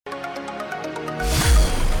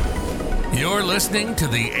You're listening to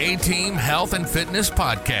the A-Team Health and Fitness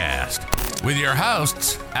Podcast with your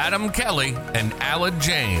hosts, Adam Kelly and Alan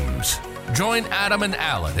James. Join Adam and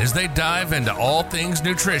Alan as they dive into all things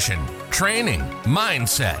nutrition, training,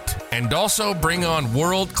 mindset, and also bring on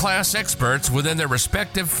world-class experts within their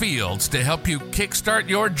respective fields to help you kickstart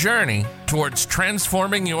your journey towards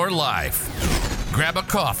transforming your life. Grab a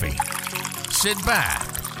coffee, sit back,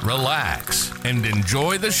 relax, and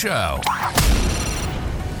enjoy the show.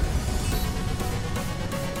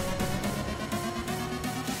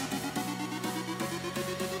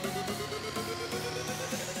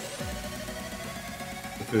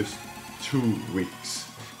 First 2 weeks,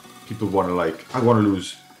 people want to I want to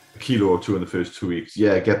lose a kilo or two in the first 2 weeks.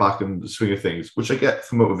 Yeah, get back in the swing of things, which I get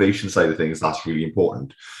from motivation side of things. That's really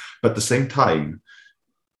important. But at the same time,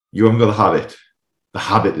 you haven't got the habit. The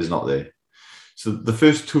habit is not there. So the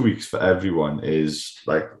first 2 weeks for everyone is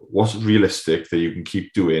what's realistic that you can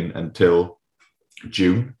keep doing until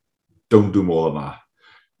June. Don't do more than that.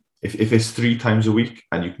 If it's 3 times a week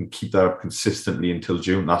and you can keep that up consistently until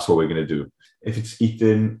June, that's what we're going to do. If it's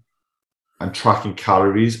eating and tracking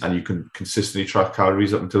calories and you can consistently track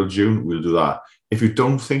calories up until June, we'll do that. If you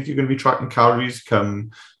don't think you're going to be tracking calories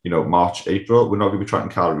come, March, April, we're not going to be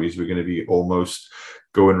tracking calories. We're going to be almost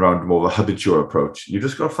going around more of a habitual approach. You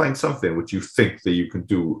just got to find something which you think that you can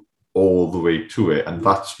do all the way to it. And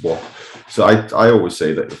that's what, so I always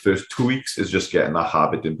say that the first 2 weeks is just getting that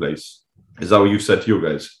habit in place. Is that what you said to your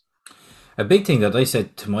guys? A big thing that I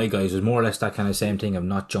said to my guys was more or less that kind of same thing of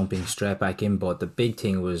not jumping straight back in, but the big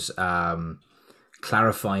thing was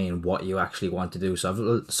clarifying what you actually want to do. So I've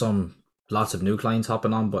lots of new clients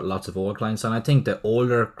hopping on, but lots of old clients. And I think the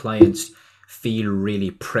older clients feel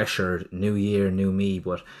really pressured, new year, new me.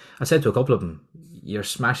 But I said to a couple of them, you're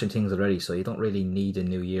smashing things already, so you don't really need a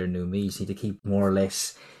new year, new me. You need to keep more or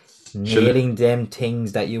less nailing them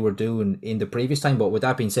things that you were doing in the previous time. But with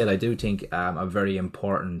that being said, I do think a very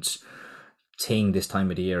important thing this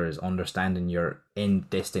time of the year is understanding your end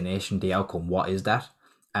destination, the outcome. What is that?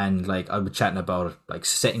 And I was chatting about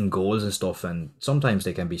setting goals and stuff, and sometimes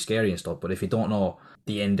they can be scary and stuff, but if you don't know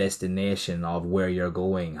the end destination of where you're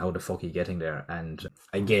going, how the fuck are you getting there? And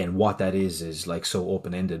again, what that is so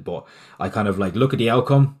open-ended. But I kind of look at the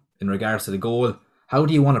outcome in regards to the goal. How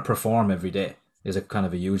do you want to perform every day is a kind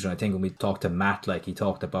of a huge one. I think when we talked to Matt, he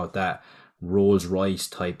talked about that Rolls Royce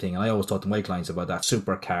type thing, and I always talk to my clients about that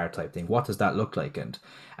supercar type thing. What does that look like?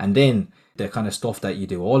 And then the kind of stuff that you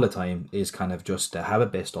do all the time is kind of just the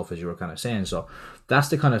habit-based stuff, as you were kind of saying. So that's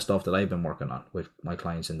the kind of stuff that I've been working on with my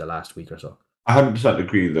clients in the last week or so. I 100%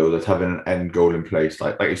 agree, though, that having an end goal in place,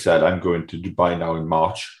 like you said, I'm going to Dubai now in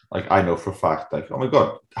March. I know for a fact, oh my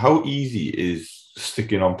God, how easy is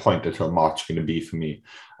sticking on point until March going to be for me?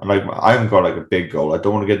 And I haven't got a big goal. I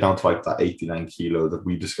don't want to get down to that 89 kilo that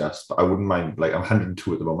we discussed, but I wouldn't mind. I'm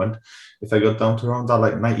 102 at the moment. If I got down to around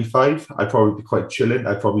that 95, I'd probably be quite chilling.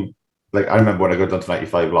 I'd probably I remember when I got down to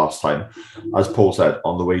 95 last time, as Paul said,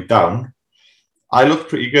 on the way down, I looked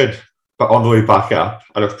pretty good, but on the way back up,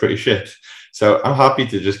 I looked pretty shit. So I'm happy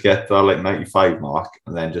to just get that 95 mark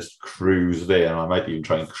and then just cruise there. And I might even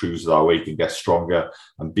try and cruise that weight and get stronger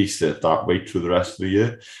and beast it that weight through the rest of the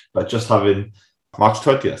year. But just having March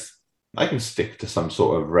 20th, I can stick to some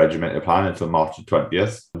sort of regimented plan until March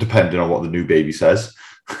 20th, depending on what the new baby says.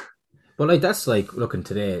 Well, that's looking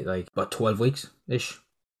today, about 12 weeks-ish.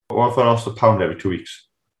 What if I lost a pound every 2 weeks?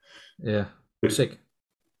 Yeah, sick.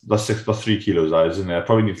 That's 3 kilos, isn't it? I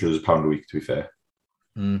probably need to lose a pound a week, to be fair.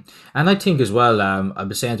 And I think as well, I've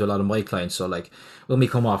been saying to a lot of my clients, so when we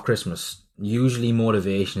come off Christmas, usually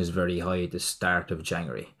motivation is very high at the start of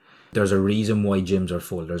January. There's a reason why gyms are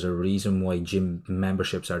full. There's a reason why gym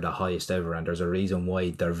memberships are the highest ever, and there's a reason why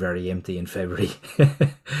they're very empty in February.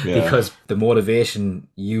 Because the motivation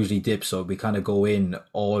usually dips, so we kind of go in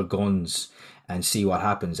all guns and see what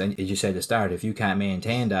happens. And as you said at the start, if you can't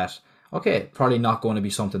maintain that, okay, probably not going to be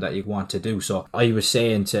something that you want to do. So I was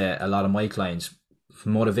saying to a lot of my clients,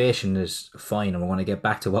 motivation is fine, and we're going to get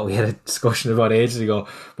back to what we had a discussion about ages ago,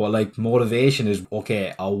 but motivation is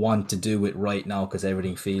okay, I want to do it right now because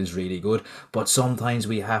everything feels really good, but sometimes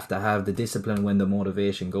we have to have the discipline when the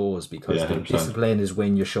motivation goes, because the discipline is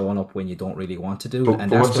when you're showing up when you don't really want to do it,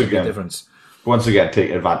 and that's the difference. Once again, take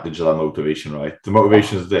advantage of that motivation, right? The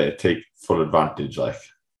motivation is there, take full advantage.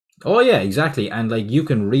 Oh yeah, exactly. And you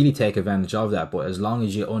can really take advantage of that, but as long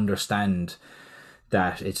as you understand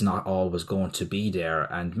that it's not always going to be there,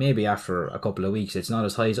 and maybe after a couple of weeks it's not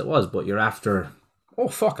as high as it was, but you're after, oh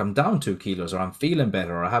fuck, I'm down 2 kilos, or I'm feeling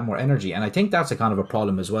better, or I have more energy. And I think that's a kind of a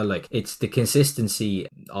problem as well. It's the consistency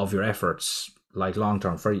of your efforts, long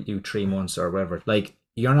term, for you 3 months or whatever.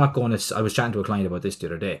 you're not going to. I was chatting to a client about this the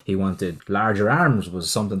other day. He wanted larger arms, was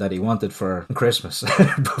something that he wanted for Christmas,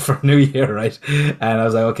 but for New Year, right? And I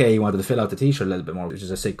was like, okay, he wanted to fill out the t-shirt a little bit more, which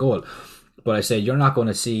is a sick goal. But I said, you're not going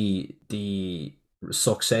to see the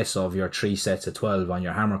success of your 3 sets of 12 on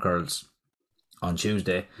your hammer curls on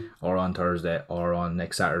Tuesday or on Thursday or on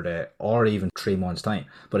next Saturday or even 3 months' time.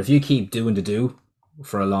 But if you keep doing the do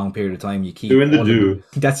for a long period of time, you keep doing the do.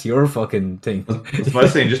 That's your fucking thing. That's my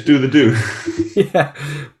saying, just do the do. Yeah,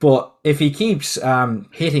 but if he keeps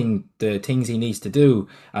hitting the things he needs to do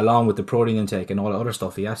along with the protein intake and all the other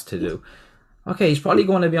stuff he has to do, okay, he's probably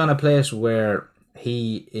going to be on a place where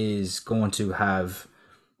he is going to have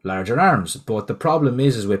larger arms. But the problem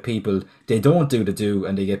is with people, they don't do the do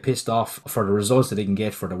and they get pissed off for the results that they can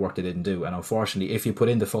get for the work they didn't do. And unfortunately, if you put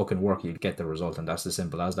in the fucking work, you get the result, and that's as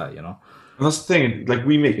simple as that, you know. And that's the thing, like,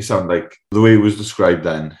 we make it sound like the way it was described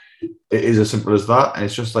then, it is as simple as that. And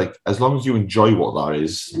it's just like, as long as you enjoy what that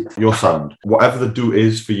is, your sound, whatever the do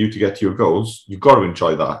is for you to get to your goals, you've got to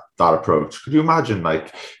enjoy that approach. Could you imagine,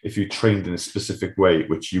 like, if you trained in a specific way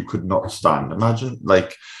which you could not stand? Imagine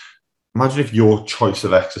if your choice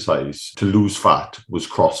of exercise to lose fat was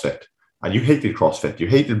CrossFit, and you hated CrossFit, you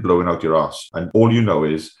hated blowing out your ass, and all you know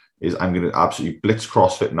is I'm going to absolutely blitz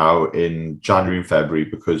CrossFit now in January and February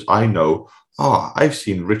because I know, I've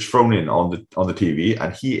seen Rich Froning on the TV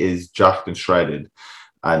and he is jacked and shredded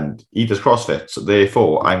and he does CrossFit. So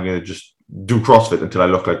therefore, I'm going to just do CrossFit until I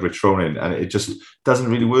look like Rich Froning. And it just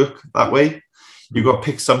doesn't really work that way. You've got to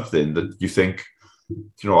pick something that you think,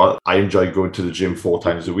 you know, I enjoy going to the gym 4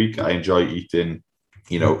 times a week. I enjoy eating,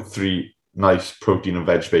 3 nice protein and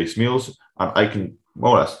veg-based meals. And I can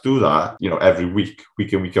more or less do that, every week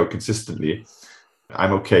in, week out consistently.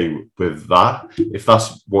 I'm okay with that. If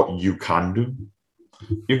that's what you can do,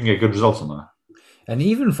 you can get good results on that. And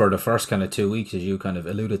even for the first kind of 2 weeks, as you kind of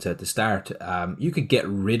alluded to at the start, you could get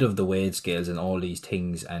rid of the weight scales and all these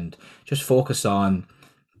things and just focus on,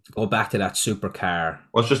 go back to that supercar.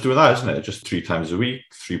 Well, it's just doing that, isn't it? Just 3 times a week,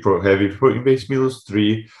 3 heavy protein-based meals,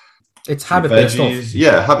 3... It's habit-based stuff.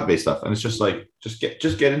 Yeah, habit-based stuff. And it's just like, just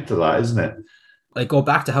get into that, isn't it? Like, go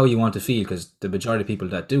back to how you want to feel, because the majority of people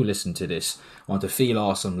that do listen to this want to feel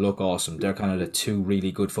awesome, look awesome. They're kind of the 2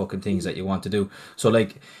 really good fucking things that you want to do. So,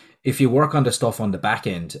 like, if you work on the stuff on the back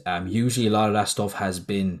end, usually a lot of that stuff has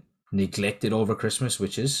been neglected over Christmas,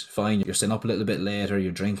 which is fine. You're staying up a little bit later,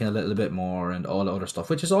 you're drinking a little bit more and all the other stuff,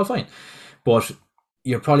 which is all fine. But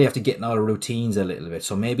you probably have to get out of routines a little bit.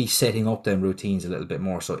 So maybe setting up them routines a little bit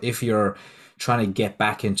more. So if you're trying to get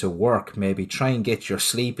back into work, maybe try and get your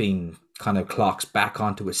sleeping kind of clocks back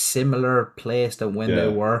onto a similar place than when they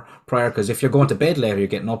were prior. Because if you're going to bed later, you're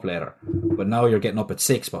getting up later. But now you're getting up at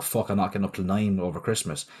 6, but fuck, I'm not getting up till 9 over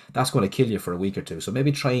Christmas. That's going to kill you for a week or 2. So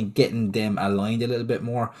maybe try and getting them aligned a little bit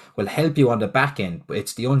more will help you on the back end. But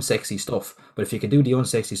it's the unsexy stuff. But if you can do the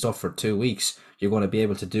unsexy stuff for 2 weeks, you're going to be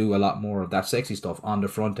able to do a lot more of that sexy stuff on the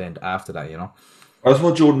front end after that, you know? That's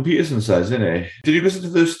what Jordan Peterson says, isn't he? Did you listen to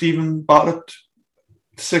the Stephen Bartlett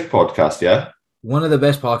Sick podcast, yeah? One of the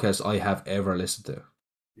best podcasts I have ever listened to.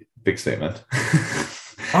 Big statement.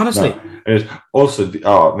 Honestly. No, also,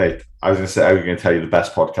 mate, I was going to tell you the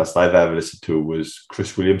best podcast I've ever listened to was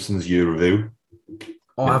Chris Williamson's Year Review.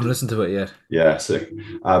 Oh, I haven't listened to it yet. Yeah, sick.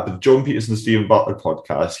 But Jordan Peterson, Stephen Bartlett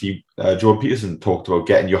podcast, Jordan Peterson talked about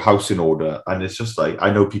getting your house in order. And it's just like,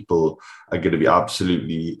 I know people are going to be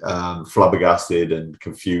absolutely flabbergasted and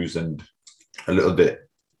confused and a little bit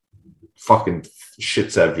fucking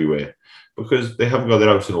shits everywhere because they haven't got their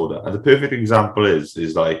house in order. And the perfect example is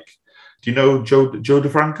like, do you know Joe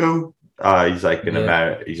DeFranco? He's like an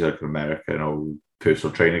American old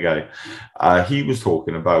personal trainer guy. He was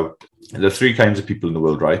talking about there's 3 kinds of people in the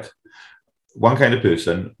world, right? One kind of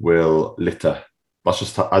person will litter. That's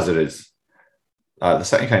just as it is. The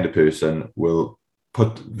second kind of person will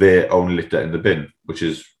put their own litter in the bin, which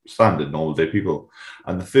is standard, normal day people.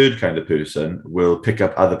 And the third kind of person will pick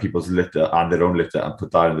up other people's litter and their own litter and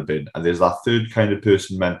put that in the bin. And there's that third kind of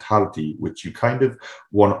person mentality, which you kind of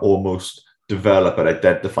want to almost develop and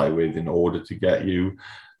identify with in order to get you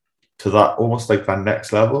to that, almost like that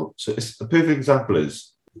next level. So it's a perfect example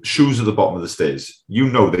is shoes at the bottom of the stairs. You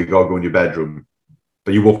know they got to go in your bedroom,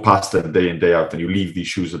 but you walk past them day in, day out, and you leave these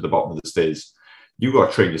shoes at the bottom of the stairs. You got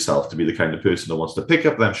to train yourself to be the kind of person that wants to pick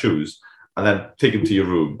up them shoes and then take them to your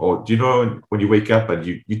room. Or do you know when you wake up and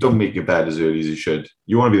you don't make your bed as early as you should?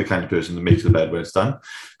 You want to be the kind of person that makes the bed when it's done,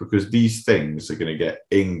 because these things are going to get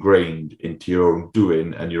ingrained into your own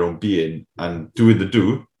doing and your own being, and doing the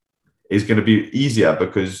do is going to be easier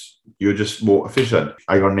because you're just more efficient.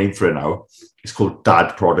 I got a name for it now. It's called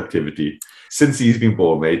dad productivity. Since he's been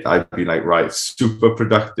born, mate, I've been like, right, super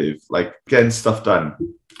productive, like getting stuff done.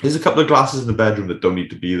 There's a couple of glasses in the bedroom that don't need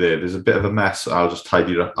to be there. There's a bit of a mess. I'll just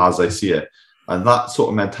tidy it up as I see it. And that sort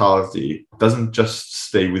of mentality doesn't just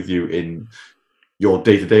stay with you in your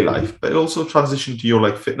day-to-day life, but it also transitions to your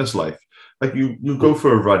like fitness life. Like you go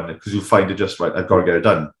for a run because you find it just right. I've got to get it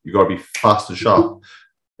done. You got to be fast and sharp.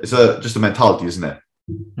 It's just a mentality, isn't it?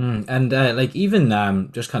 And like even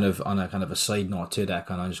just kind of on a kind of a side note to that,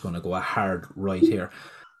 I'm just going to go a hard right here.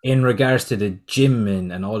 In regards to the gym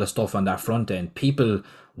and all the stuff on that front end, people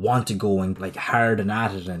want to go and like hard and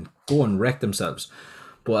at it and go and wreck themselves.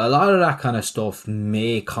 But a lot of that kind of stuff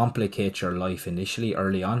may complicate your life initially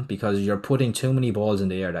early on because you're putting too many balls in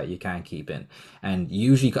the air that you can't keep in. And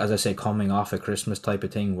usually, as I say, coming off a Christmas type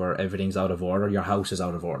of thing where everything's out of order, your house is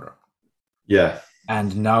out of order. Yeah.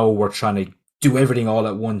 And now we're trying to do everything all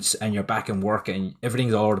at once and you're back in work and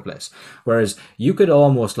everything's all over the place. Whereas you could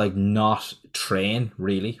almost like not train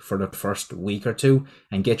really for the first week or two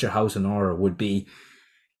and get your house in order would be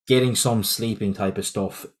getting some sleeping type of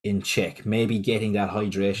stuff in check, maybe getting that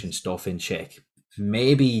hydration stuff in check,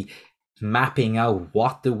 maybe mapping out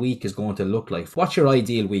what the week is going to look like. What's your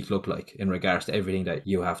ideal week look like in regards to everything that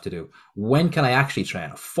you have to do? When can I actually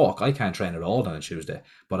train? Fuck, I can't train at all on a Tuesday,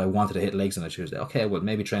 but I wanted to hit legs on a Tuesday. Okay, well,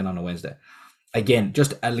 maybe train on a Wednesday. Again,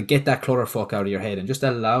 just get that clutter fuck out of your head and just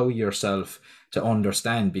allow yourself to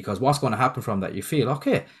understand, because what's going to happen from that, you feel,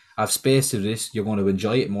 okay, I've space to this, you're going to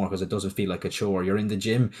enjoy it more because it doesn't feel like a chore. You're in the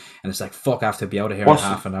gym and it's like, fuck, I have to be out of here in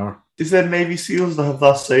half an hour. Is there Navy SEALs that have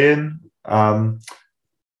that saying,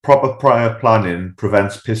 proper prior planning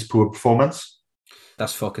prevents piss poor performance?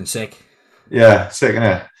 That's fucking sick. Yeah, sick,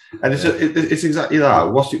 innit? And it's exactly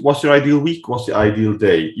that. What's your ideal week? What's your ideal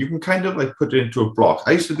day? You can kind of like put it into a block.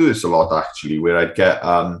 I used to do this a lot actually, where I'd get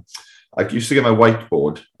I used to get my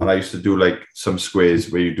whiteboard and I used to do like some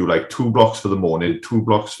squares where you do like 2 blocks for the morning, 2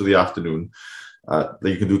 blocks for the afternoon.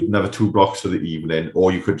 You can do another 2 blocks for the evening,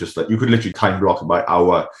 or you could just like, you could literally time block it by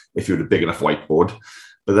hour if you had a big enough whiteboard.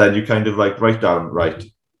 But then you kind of like write down, right,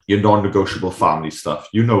 your non-negotiable family stuff.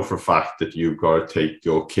 You know for a fact that you've got to take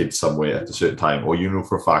your kids somewhere at a certain time, or you know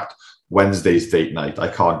for a fact Wednesday's date night, I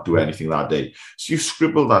can't do anything that day. So you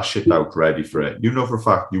scribble that shit out ready for it. You know for a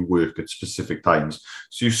fact you work at specific times.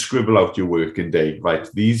 So you scribble out your working day, right?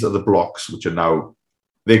 These are the blocks which are now,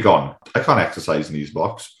 they're gone. I can't exercise in these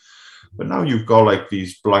blocks. But now you've got like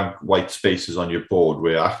these blank white spaces on your board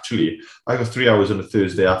where actually I got 3 hours on a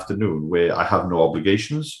Thursday afternoon where I have no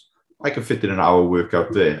obligations. I could fit in an hour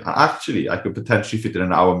workout there. And actually, I could potentially fit in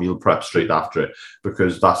an hour meal prep straight after it,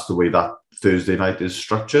 because that's the way that Thursday night is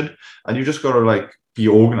structured. And you just got to like be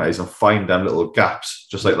organized and find them little gaps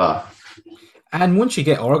just like that. And once you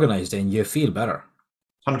get organized, then you feel better.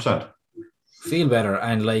 100%. Feel better.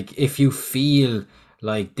 And like if you feel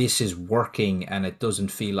like this is working and it doesn't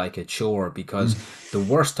feel like a chore, because the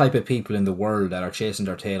worst type of people in the world that are chasing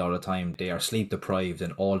their tail all the time, they are sleep deprived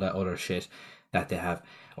and all that other shit that they have.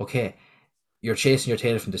 Okay, you're chasing your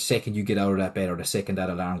tail from the second you get out of that bed or the second that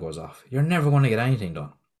alarm goes off. You're never going to get anything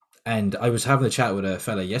done. And I was having a chat with a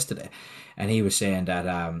fella yesterday, and he was saying that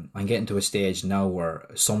I'm getting to a stage now where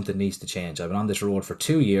something needs to change. I've been on this road for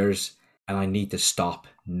 2 years, and I need to stop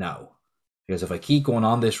now. Because if I keep going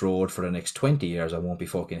on this road for the next 20 years, I won't be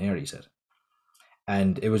fucking here, he said.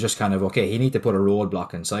 And it was just kind of, okay, he need to put a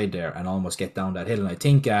roadblock inside there and almost get down that hill. And I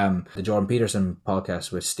think the Jordan Peterson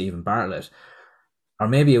podcast with Stephen Bartlett, or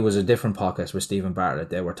maybe it was a different podcast with Stephen Bartlett,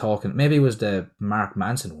 they were talking, maybe it was the Mark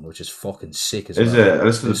Manson one, which is fucking sick as well. Is it? I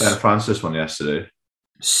listened to the Ben Francis one yesterday.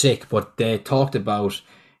 Sick, but they talked about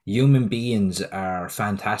human beings are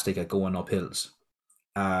fantastic at going up hills.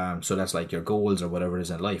 So that's like your goals or whatever it is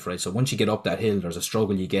in life, right? So once you get up that hill, there's a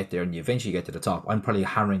struggle, you get there and you eventually get to the top. I'm probably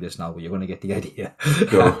hammering this now, but you're going to get the idea.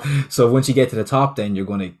 So once you get to the top, then you're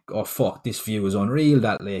going to, oh fuck, this view is unreal,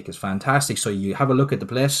 that lake is fantastic. So you have a look at the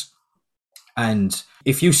place. And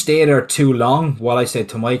if you stay there too long, what I said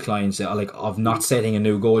to my clients, like of not setting a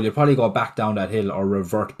new goal, you'll probably go back down that hill or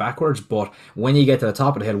revert backwards. But when you get to the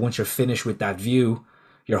top of the hill, once you're finished with that view,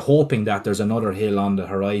 you're hoping that there's another hill on the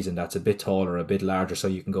horizon that's a bit taller, a bit larger, so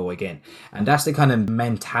you can go again. And that's the kind of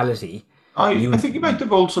mentality. I think you might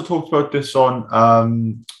have also talked about this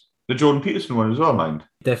on the Jordan Peterson one as well, mind.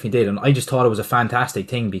 Definitely did. And I just thought it was a fantastic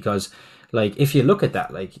thing because, like, if you look at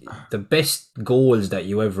that, like, the best goals that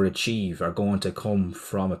you ever achieve are going to come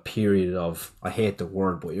from a period of, I hate the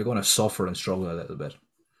word, but you're going to suffer and struggle a little bit.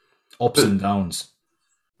 Ups and downs.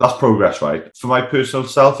 that's progress, right? For my personal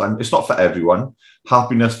self, and it's not for everyone,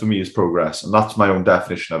 happiness for me is progress. And that's my own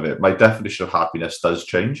definition of it. My definition of happiness does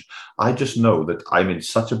change. I just know that I'm in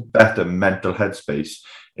such a better mental headspace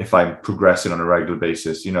if I'm progressing on a regular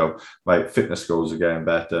basis. You know, my fitness goals are getting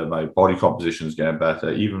better, my body composition is getting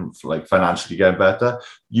better, even like financially getting better.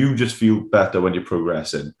 You just feel better when you're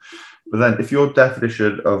progressing. But then if your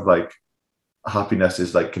definition of like happiness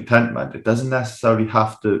is like contentment, it doesn't necessarily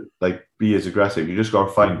have to like be as aggressive. You just got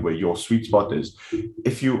to find where your sweet spot is.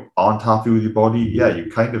 If you aren't happy with your body, yeah, you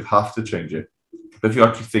kind of have to change it. But if you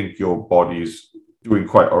actually think your body's doing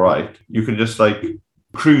quite all right, you can just like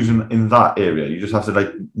cruise in that area. You just have to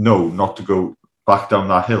like know not to go back down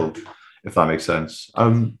that hill, if that makes sense.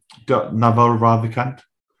 Naval Ravikant,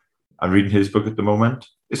 I'm reading his book at the moment.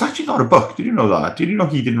 It's actually not a book. Did you know that? Did you know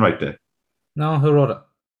he didn't write it? No, who wrote it?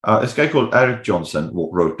 This guy called Eric Johnson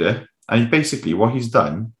wrote it. And basically what he's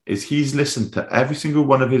done is he's listened to every single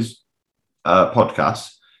one of his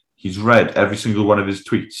podcasts. He's read every single one of his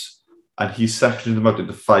tweets. And he's sectioned them out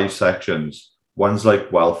into 5 sections. One's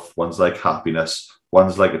like wealth, one's like happiness,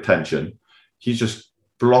 one's like attention. He's just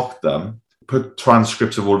blocked them, put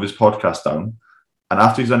transcripts of all of his podcasts down. And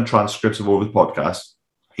after he's done transcripts of all of his podcasts,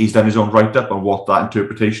 he's done his own write-up on what that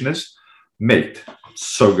interpretation is. Mate,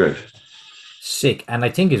 so good. Sick. And I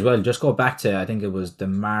think as well, just go back to, I think it was the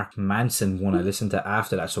Mark Manson one I listened to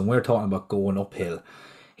after that. So when we're talking about going uphill,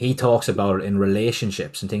 he talks about it in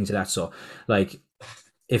relationships and things like that. So like,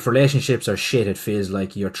 if relationships are shit, it feels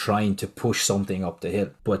like you're trying to push something up the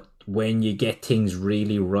hill. But when you get things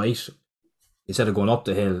really right, instead of going up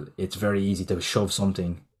the hill, it's very easy to shove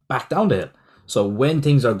something back down the hill. So when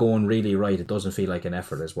things are going really right, it doesn't feel like an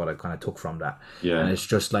effort, is what I kind of took from that. Yeah. And it's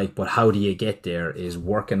just like, but how do you get there is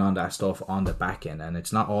working on that stuff on the back end. And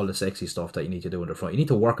it's not all the sexy stuff that you need to do in the front. You need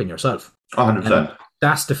to work on yourself. 100%.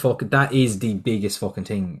 And that is the biggest fucking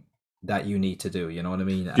thing that you need to do. You know what I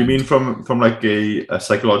mean? Do you mean from like a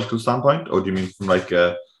psychological standpoint, or do you mean from like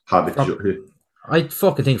a habit? I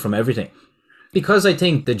fucking think from everything. Because I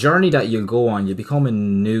think the journey that you'll go on, you become a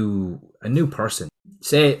new person.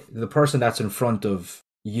 Say the person that's in front of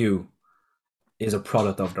you is a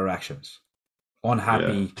product of their actions.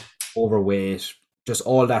 Unhappy, overweight, just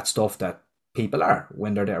all that stuff that people are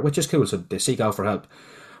when they're there, which is cool. So they seek out for help.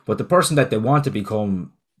 But the person that they want to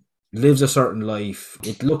become lives a certain life.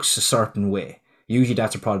 It looks a certain way. Usually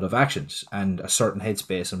that's a product of actions and a certain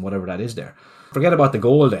headspace and whatever that is there. Forget about the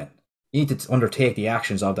goal then. You need to undertake the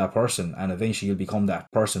actions of that person and eventually you'll become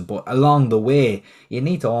that person. But along the way, you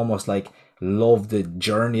need to almost like love the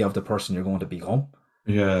journey of the person you're going to become.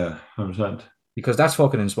 Yeah, 100%. Because that's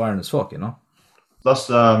fucking inspiring as fuck, you know? That's,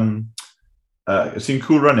 I've seen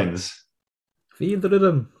Cool Runnings. Feel the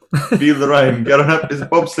rhythm. Feel the rhyme. Get on up. It's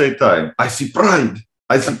bobsleigh time. I see pride.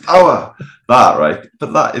 I see power. That, right?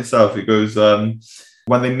 But that itself, it goes,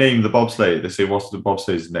 when they name the bobsleigh, they say, what's the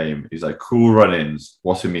bobsleigh's name? He's like, Cool Runnings.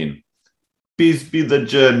 What's it mean? Peace be the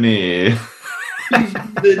journey. Peace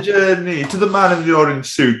be the journey to the man in the orange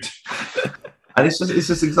suit. And it's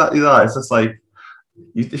just exactly that. It's just like,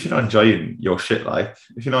 if you're not enjoying your shit life,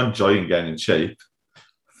 if you're not enjoying getting in shape,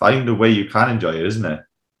 find a way you can enjoy it, isn't it?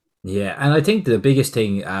 Yeah, and I think the biggest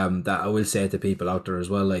thing that I will say to people out there as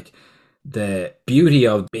well, like the beauty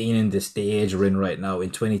of being in the stage we're in right now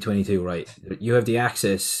in 2022, right? You have the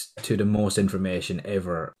access to the most information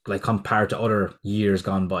ever, like compared to other years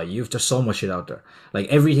gone by. You've just so much shit out there. Like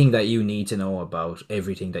everything that you need to know about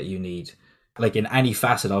everything that you need, like in any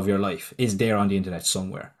facet of your life, is there on the internet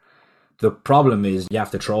somewhere. The problem is you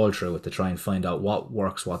have to troll through it to try and find out what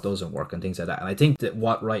works, what doesn't work, and things like that. And I think that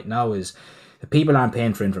what right now is the people aren't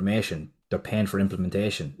paying for information, they're paying for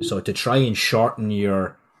implementation. So to try and shorten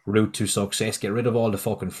your route to success, get rid of all the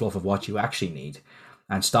fucking fluff of what you actually need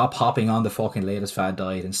and stop hopping on the fucking latest fad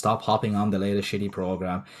diet and stop hopping on the latest shitty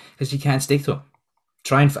program because you can't stick to them.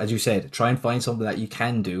 Try and, as you said, try and find something that you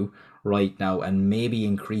can do right now and maybe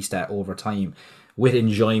increase that over time with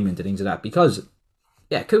enjoyment and things like that. Because,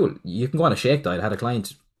 yeah, cool, you can go on a shake diet. I had a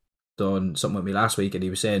client done something with me last week and he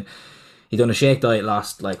was saying he done a shake diet,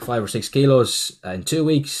 lost like 5 or 6 kilos in 2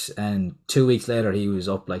 weeks, and 2 weeks later he was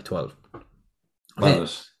up like 12.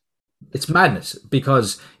 Madness. It's madness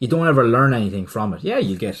because you don't ever learn anything from it. Yeah,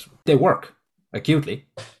 they work acutely,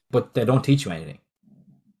 but they don't teach you anything.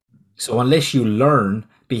 So unless you learn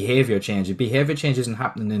behavior change isn't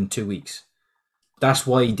happening in 2 weeks. That's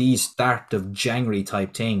why these start of January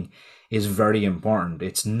type thing is very important.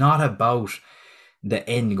 It's not about the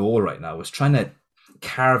end goal right now. It's trying to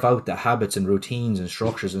carve out the habits and routines and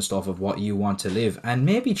structures and stuff of what you want to live and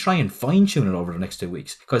maybe try and fine tune it over the next 2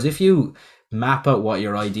 weeks. Because if you map out what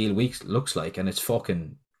your ideal week looks like and it's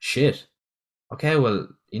fucking shit, okay, well,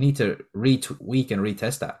 You need to week and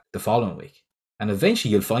retest that the following week. And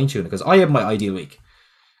eventually you'll fine tune it, because I have my ideal week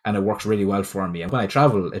and it works really well for me. And when I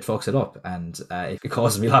travel, it fucks it up and it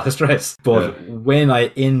causes me a lot of stress. But when I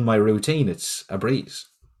in my routine, it's a breeze.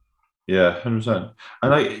 Yeah, 100%.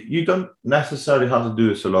 And you don't necessarily have to do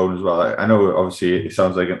this alone as well. I know obviously it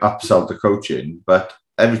sounds like an upsell to coaching, but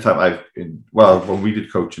every time when we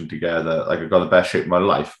did coaching together, like I got the best shape of my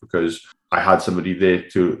life because I had somebody there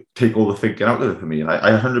to take all the thinking out of it for me. And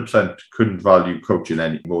I 100% couldn't value coaching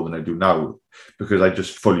any more than I do now because I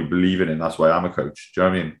just fully believe in it. And that's why I'm a coach. Do you know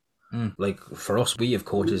what I mean? Like for us, we have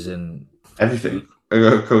coaches in everything. I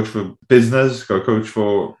got a coach for business, got a coach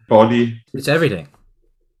for body. It's everything.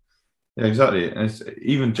 Yeah, exactly. And it's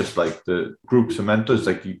even just like the groups of mentors,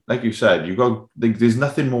 like you said, there's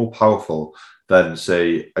nothing more powerful than,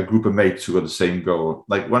 say, a group of mates who got the same goal.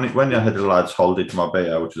 Like when I had the lads holiday to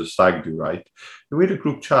Marbella, which was a stag do, right? We had a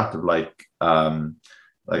group chat of like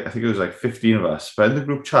I think it was like 15 of us. But in the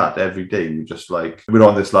group chat every day, we're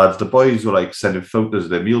on this, lads. The boys were like sending photos of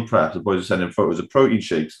their meal prep. The boys were sending photos of protein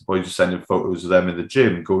shakes. The boys were sending photos of them in the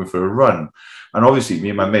gym, going for a run. And obviously, me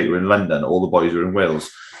and my mate were in London. All the boys were in Wales.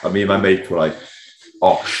 And me and my mate were like,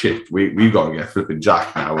 oh shit, we've got to get flipping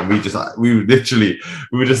jacked now. And we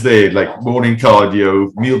were just there, like morning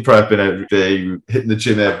cardio, meal prepping every day, hitting the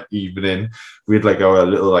gym every evening. We had like our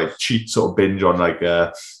little like cheat sort of binge on like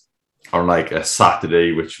a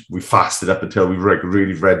Saturday, which we fasted up until we were like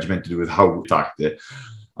really regimented with how we attacked it.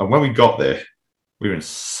 And when we got there, we were in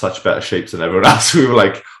such better shapes than everyone else. We were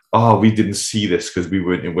like, oh, we didn't see this because we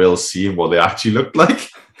weren't in Wales seeing what they actually looked like.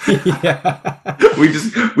 Yeah. we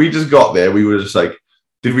just got there. We were just like,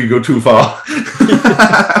 did we go too far?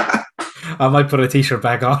 I might put a t-shirt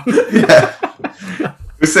back on. Yeah.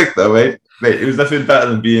 It was sick though, mate. It was nothing better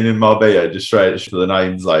than being in Marbella, just straight to the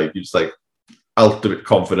nines, like you just like ultimate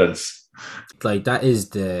confidence. Like that is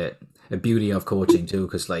the beauty of coaching too,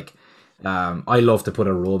 because like I love to put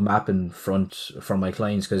a roadmap in front for my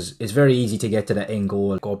clients because it's very easy to get to the end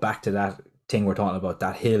goal, go back to that thing we're talking about,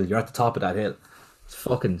 that hill. You're at the top of that hill. It's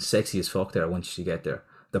fucking sexy as fuck there once you get there.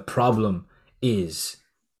 The problem is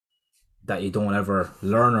that you don't ever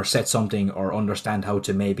learn or set something or understand how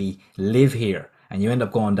to maybe live here, and you end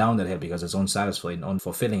up going down that hill because it's unsatisfying and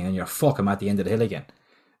unfulfilling, and you're fucking at the end of the hill again.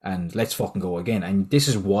 And let's fucking go again. And this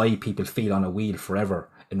is why people feel on a wheel forever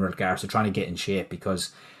in regards to trying to get in shape,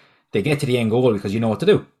 because they get to the end goal because you know what to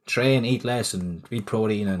do. Train, eat less, and eat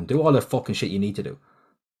protein, and do all the fucking shit you need to do.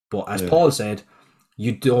 But as Paul said,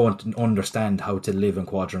 you don't understand how to live in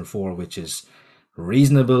quadrant 4, which is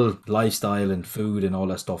reasonable lifestyle and food and all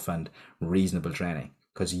that stuff and reasonable training.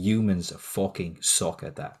 Because humans fucking suck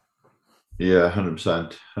at that. Yeah,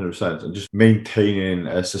 100%. And just maintaining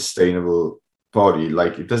a sustainable body,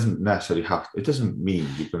 like it doesn't necessarily it doesn't mean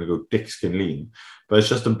you're going to go thick skin lean, but it's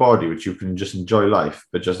just a body which you can just enjoy life,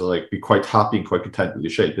 but just like be quite happy and quite content with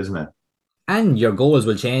your shape, isn't it? And your goals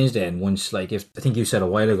will change then once, like, if I think you said a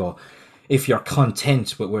while ago, if you're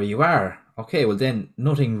content with where you are, okay, well then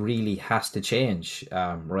nothing really has to change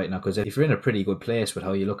right now, because if you're in a pretty good place with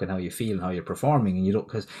how you look and how you feel and how you're performing, and you don't,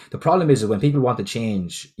 because the problem is that when people want to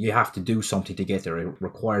change, you have to do something to get there. It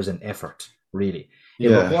requires an effort, really. It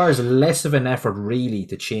requires less of an effort really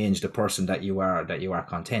to change the person that you are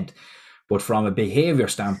content. But from a behavior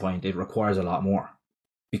standpoint, it requires a lot more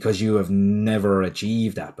because you have never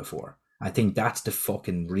achieved that before. I think that's the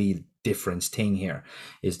fucking real difference thing here,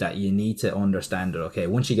 is that you need to understand that, okay,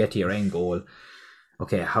 once you get to your end goal,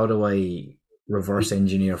 okay, how do I reverse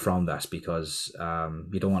engineer from that? Because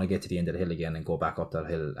you don't want to get to the end of the hill again and go back up that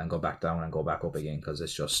hill and go back down and go back up again, because it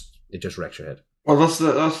just wrecks your head. Well, that's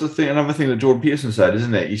the thing. Another thing that Jordan Peterson said,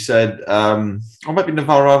 isn't it? He said, it might be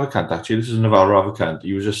Naval Ravikant, actually. This is Naval Ravikant.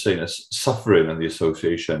 He was just saying this suffering and the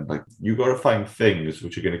association. Like, you got to find things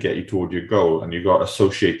which are going to get you toward your goal, and you got to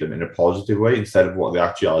associate them in a positive way instead of what they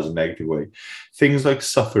actually are as a negative way. Things like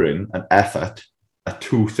suffering and effort are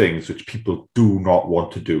two things which people do not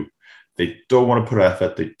want to do. They don't want to put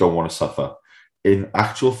effort. They don't want to suffer. In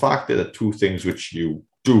actual fact, they're the two things which you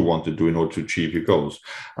do want to do in order to achieve your goals.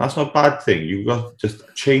 And that's not a bad thing. You've got to just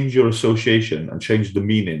change your association and change the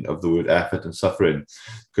meaning of the word effort and suffering.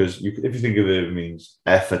 Because if you think of it, it means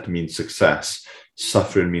effort means success,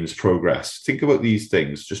 suffering means progress. Think about these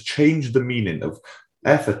things. Just change the meaning of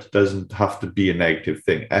effort. Doesn't have to be a negative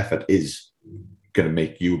thing. Effort is going to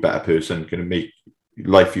make you a better person, going to make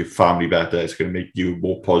life for your family better. It's going to make you a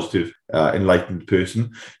more positive, enlightened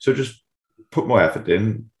person. So just put more effort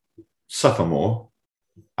in, suffer more,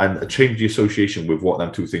 and change the association with what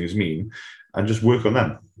them two things mean, and just work on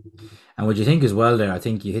them. And what you think as well there, I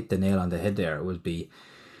think you hit the nail on the head there, would be,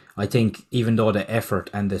 I think even though the effort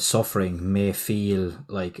and the suffering may feel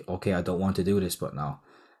like, okay, I don't want to do this, but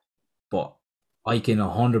I can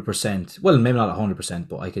 100%, well, maybe not 100%,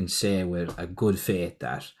 but I can say with a good faith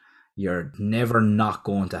that you're never not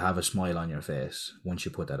going to have a smile on your face once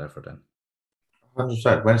you put that effort in.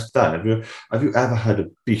 100%. When it's done, have you ever had a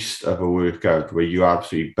beast of a workout where you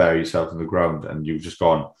absolutely bury yourself in the ground and you've just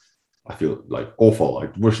gone, I feel like awful,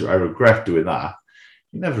 like I regret doing that.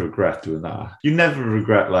 You never regret doing that. You never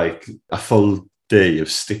regret like a full day of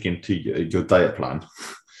sticking to your diet plan.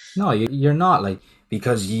 No, you're not, like,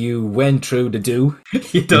 because you went through the do.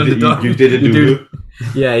 You did a do.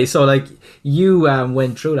 Yeah, so like you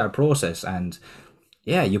went through that process, and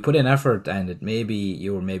yeah, you put in effort, and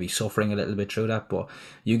you were maybe suffering a little bit through that, but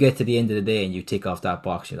you get to the end of the day and you tick off that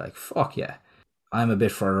box. You're like, fuck yeah, I'm a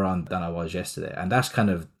bit further on than I was yesterday, and that's kind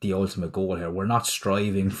of the ultimate goal here. We're not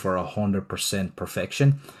striving for 100%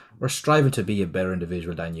 perfection. We're striving to be a better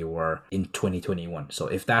individual than you were in 2021. So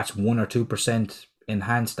if that's 1 or 2%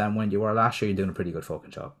 enhanced than when you were last year, you're doing a pretty good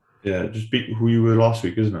fucking job. Yeah, just beat who you were last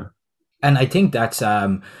week, isn't it? And I think that's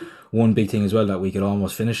one big thing as well that we could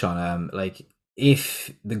almost finish on. Like,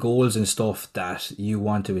 if the goals and stuff that you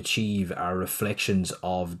want to achieve are reflections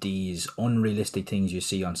of these unrealistic things you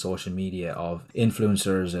see on social media of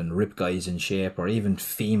influencers and rip guys in shape, or even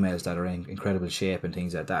females that are in incredible shape and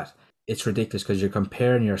things like that, it's ridiculous because you're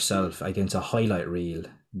comparing yourself against a highlight reel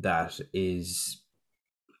that is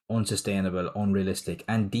unsustainable, unrealistic,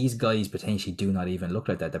 and these guys potentially do not even look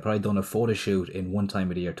like that. They've probably done a photo shoot in one time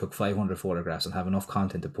of the year, took 500 photographs, and have enough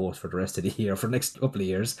content to post for the rest of the year, for the next couple of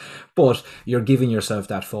years. But you're giving yourself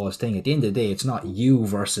that false thing. At the end of the day, it's not you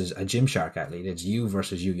versus a Gymshark athlete, it's you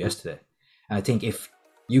versus you yesterday. And I think if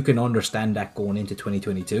you can understand that going into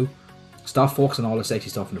 2022, stop focusing on all the sexy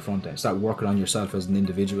stuff in the front end, start working on yourself as an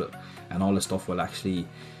individual, and all the stuff will actually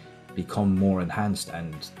become more enhanced,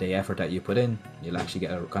 and the effort that you put in, you'll actually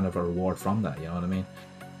get a kind of a reward from that, you know what I mean?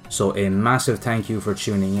 So a massive thank you for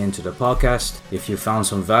tuning in to the podcast. If you found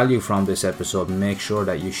some value from this episode, make sure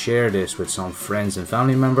that you share this with some friends and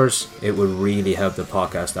family members. It would really help the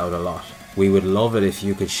podcast out a lot. We would love it if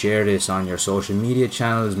you could share this on your social media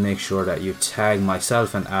channels. Make sure that you tag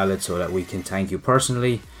myself and Aled so that we can thank you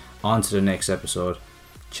personally. On to the next episode.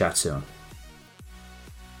 Chat soon.